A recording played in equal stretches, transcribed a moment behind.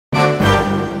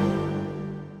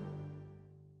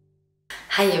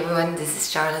Hi everyone, this is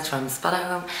Charlotte from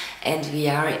Spotahome and we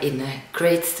are in a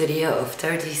great studio of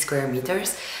 30 square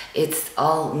meters. It's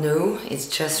all new, it's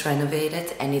just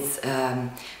renovated and it's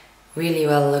really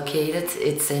well located.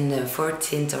 It's in the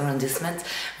 14th arrondissement.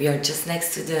 We are just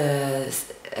next to the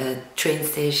train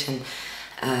station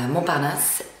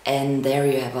Montparnasse, and there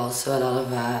you have also a lot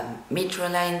of metro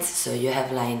lines, so you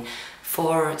have line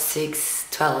 4, 6,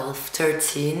 12,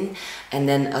 13, and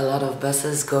then a lot of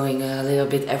buses going a little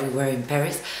bit everywhere in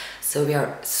Paris. So we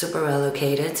are super well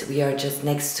located. We are just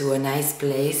next to a nice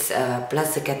place,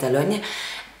 Place de Catalogne,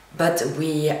 but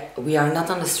we are not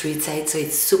on the street side, so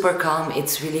it's super calm,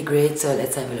 it's really great, so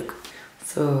let's have a look.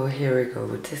 So here we go,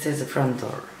 this is the front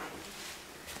door.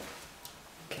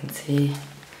 You can see,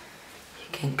 you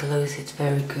can close it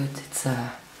very good. It's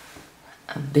a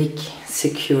big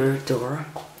secure door.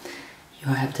 You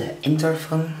have the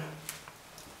interphone,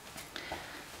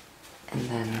 and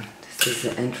then this is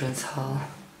the entrance hall,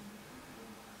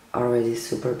 already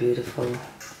super beautiful.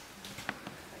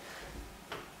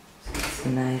 So it's a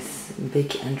nice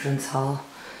big entrance hall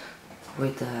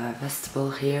with a vestibule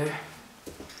here.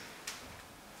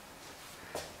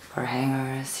 For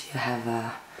hangers you have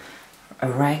a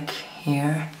rack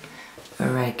here, a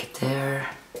rack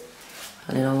there,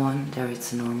 a little one, there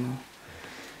it's a normal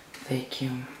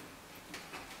vacuum.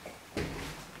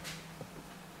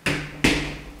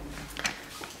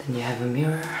 Then you have a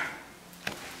mirror,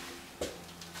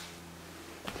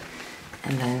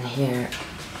 and then here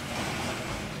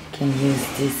you can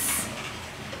use this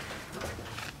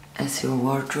as your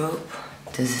wardrobe.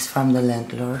 This is from the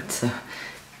landlord, so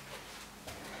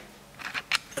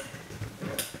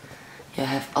you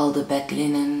have all the bed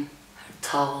linen,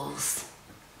 towels.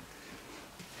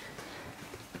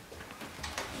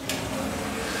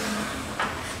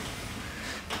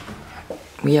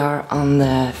 We are on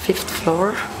the 5th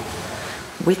floor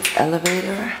with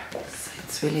elevator, so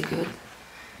it's really good.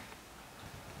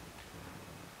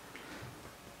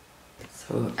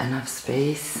 So enough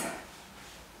space.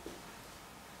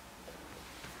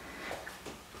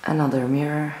 Another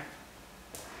mirror.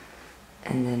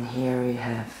 And then here we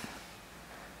have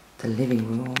the living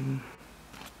room.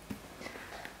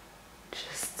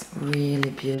 Just really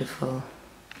beautiful.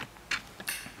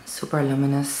 Super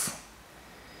luminous.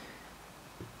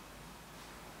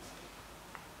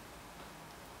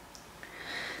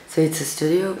 So it's a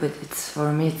studio, but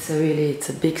for me it's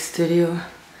a big studio.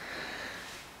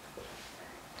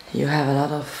 You have a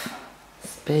lot of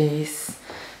space.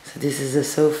 So this is a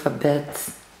sofa bed.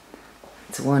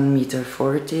 It's 1.40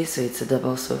 meters, so it's a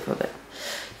double sofa bed.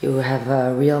 You have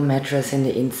a real mattress in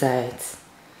the inside.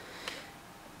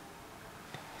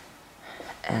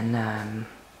 And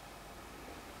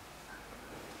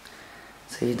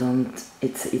so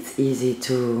it's easy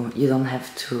to, you don't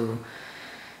have to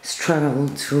struggle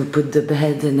to put the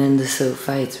bed and then the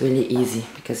sofa. It's really easy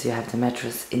because you have the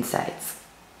mattress inside.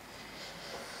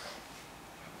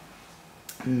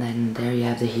 And then there you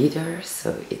have the heater,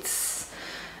 so it's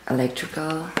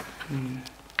electrical.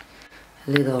 A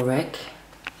little rack.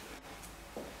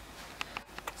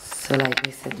 So like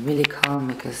I said, really calm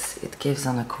because it gives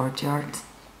on a courtyard. So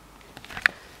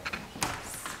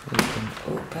we can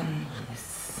open,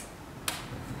 yes.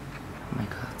 Oh my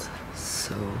god,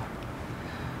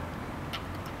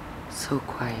 so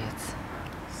quiet,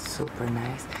 super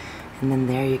nice. And then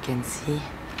there you can see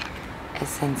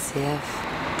SNCF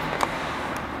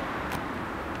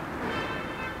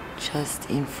just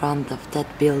in front of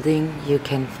that building. You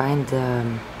can find the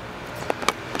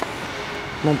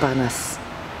Montparnasse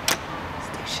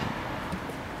station.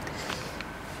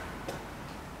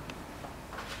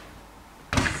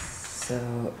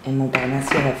 So in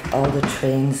Montparnasse you have all the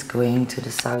trains going to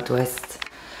the southwest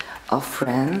of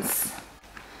France.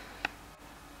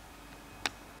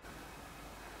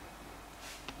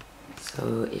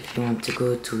 So if you want to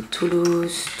go to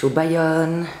Toulouse, to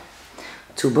Bayonne,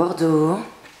 to Bordeaux,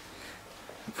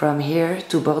 from here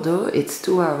to Bordeaux it's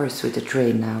 2 hours with the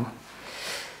train now.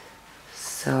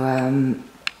 So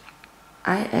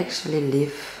I actually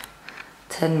live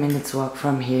 10 minutes walk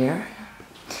from here,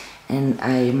 and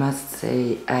I must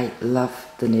say I love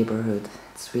the neighborhood.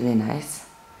 It's really nice.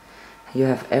 You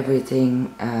have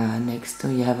everything next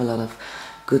to you. Have a lot of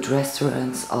good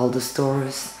restaurants, all the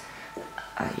stores.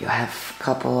 You have a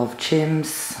couple of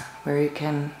gyms where you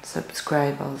can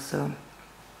subscribe also.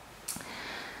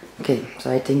 Okay, so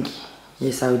I think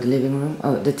you saw the living room.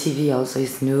 Oh, the TV also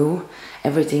is new.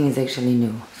 Everything is actually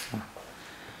new. So.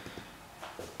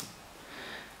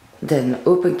 Then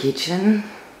open kitchen.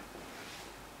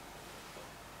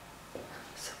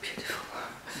 So beautiful.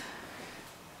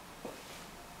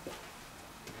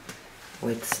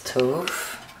 with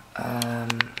stove. Let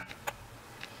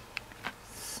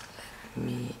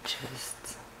me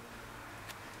just...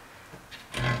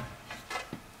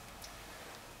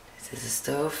 This is a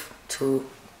stove, 2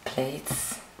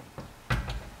 plates.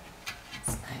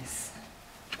 It's nice.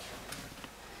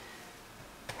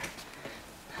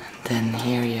 Then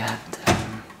here you have the...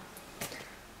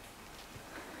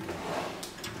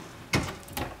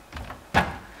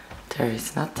 There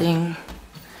is nothing.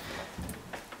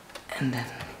 And then...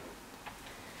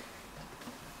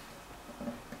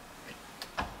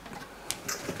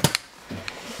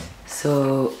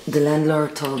 So the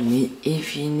landlord told me,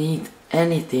 if you need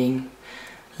anything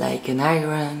like an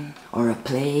iron or a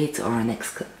plate or an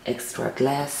extra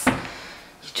glass,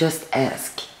 you just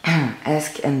ask.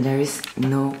 Ask and there is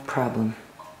no problem.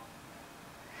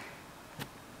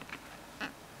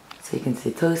 So you can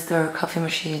see toaster, coffee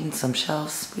machine, some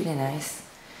shelves, really nice.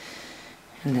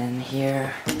 And then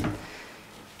here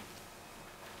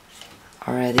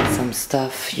already some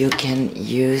stuff you can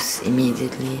use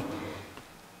immediately.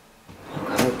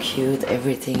 How cute,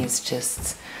 everything is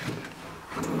just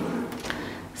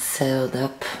sealed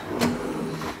up.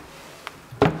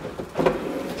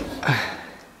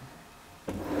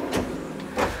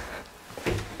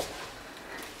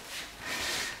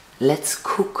 Let's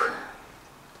cook.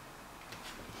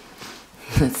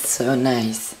 That's so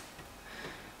nice.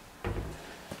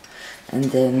 And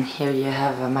then here you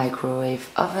have a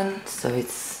microwave oven, so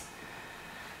it's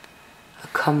a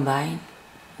combine.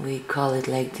 We call it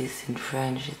like this in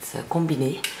French, it's a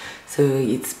combiné, so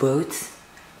it's both.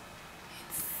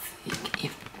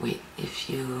 If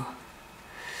you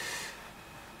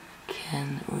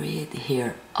can read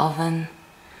here, oven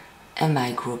and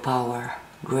micro power,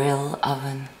 grill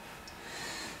oven.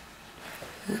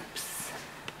 Oops.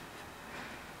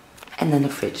 And then a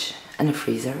fridge and a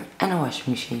freezer and a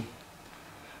washing machine.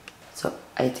 So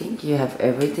I think you have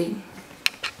everything.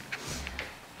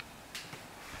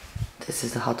 This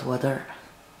is the hot water.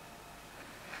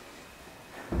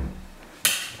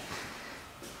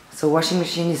 So washing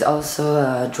machine is also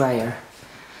a dryer.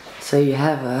 So you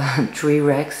have 3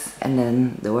 racks and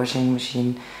then the washing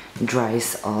machine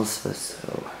dries also,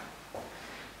 so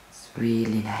it's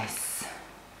really nice.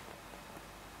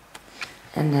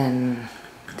 And then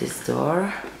this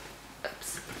door,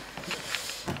 oops,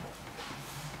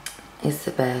 is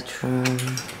the bathroom.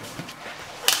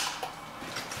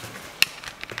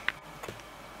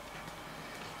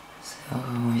 So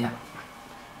yeah,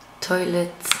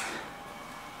 toilet,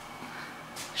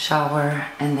 shower,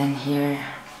 and then here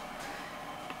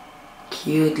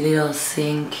cute little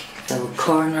sink, little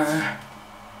corner,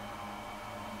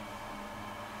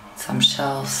 some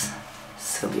shelves,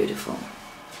 so beautiful.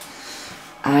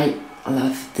 I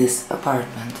love this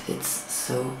apartment, it's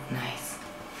so nice.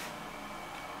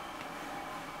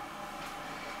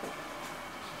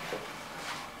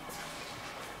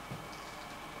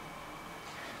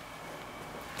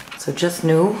 So just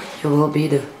know you will be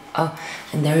the... Oh,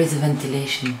 and there is a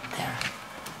ventilation there.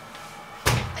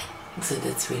 So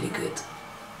that's really good.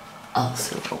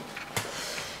 Also.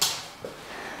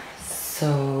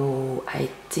 So I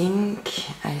think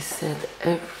I said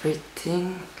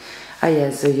everything. Ah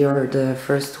yeah, so you're the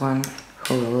first one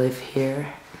who will live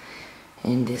here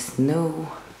in this new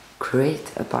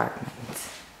great apartment.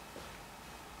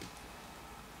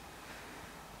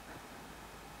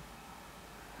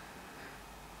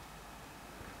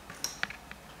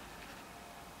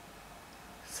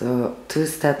 So 2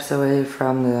 steps away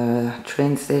from the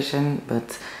train station,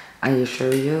 but I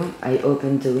assure you, I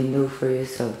opened the window for you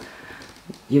so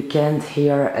you can't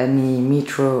hear any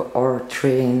metro or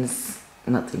trains,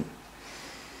 nothing.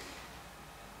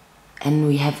 And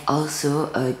we have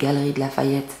also a Galerie de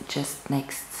Lafayette just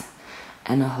next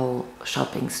and a whole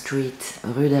shopping street,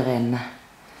 Rue de Rennes.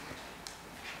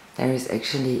 There is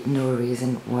actually no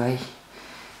reason why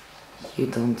you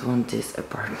don't want this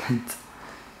apartment.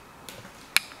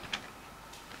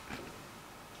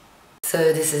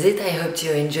 So this is it. I hope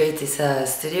you enjoyed this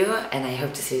studio and I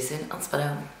hope to see you soon on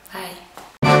Spotahome. Bye!